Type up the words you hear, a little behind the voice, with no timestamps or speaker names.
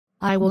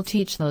I will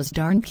teach those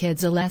darn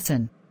kids a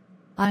lesson.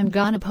 I'm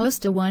gonna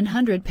post a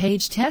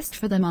 100-page test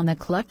for them on the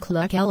Cluck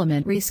Cluck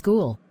Elementary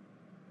School.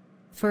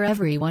 For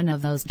every one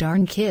of those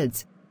darn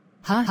kids.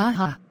 Ha ha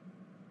ha.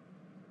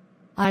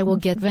 I will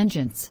get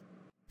vengeance.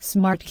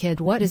 Smart kid,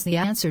 what is the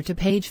answer to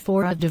page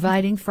 4 of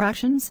dividing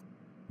fractions?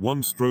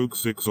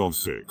 1/6 of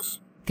 6.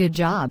 Good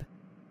job.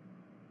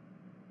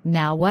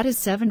 Now what is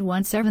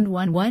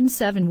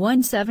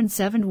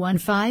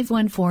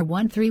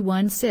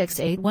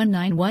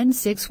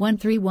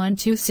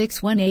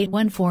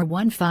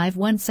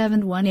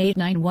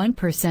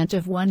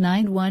of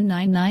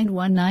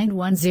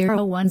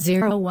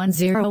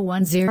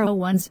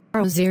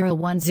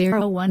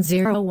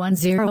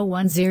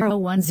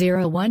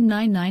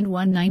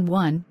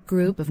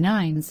group of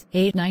nines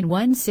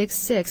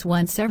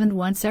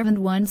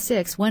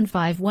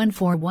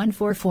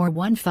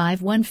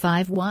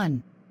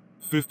 891661717161514144151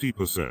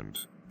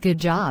 50%. Good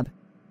job.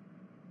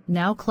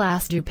 Now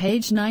class, do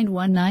page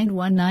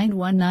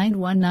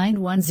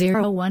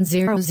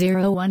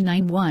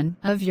 91919191910100191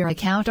 of your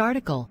account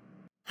article.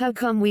 How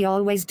come we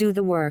always do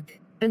the work,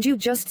 and you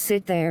just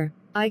sit there?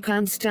 I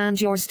can't stand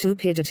your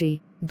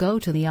stupidity. Go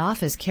to the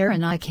office,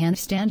 Karen. I can't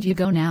stand you.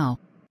 Go now.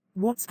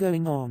 What's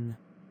going on?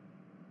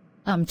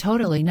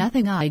 Totally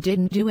nothing. I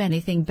didn't do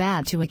anything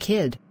bad to a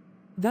kid.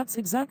 That's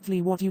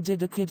exactly what you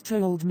did. A kid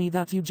told me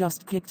that you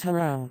just kicked her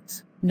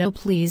out. No,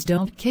 please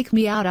don't kick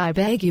me out. I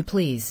beg you,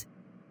 please.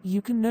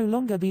 You can no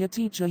longer be a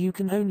teacher. You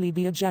can only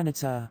be a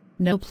janitor.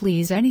 No,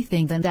 please,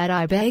 anything than that.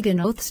 I beg,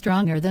 an oath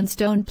stronger than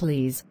stone,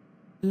 please.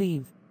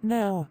 Leave,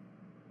 now.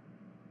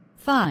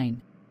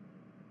 Fine.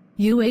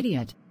 You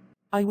idiot.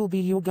 I will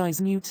be your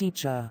guy's new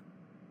teacher.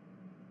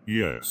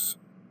 Yes.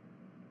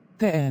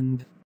 The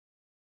end.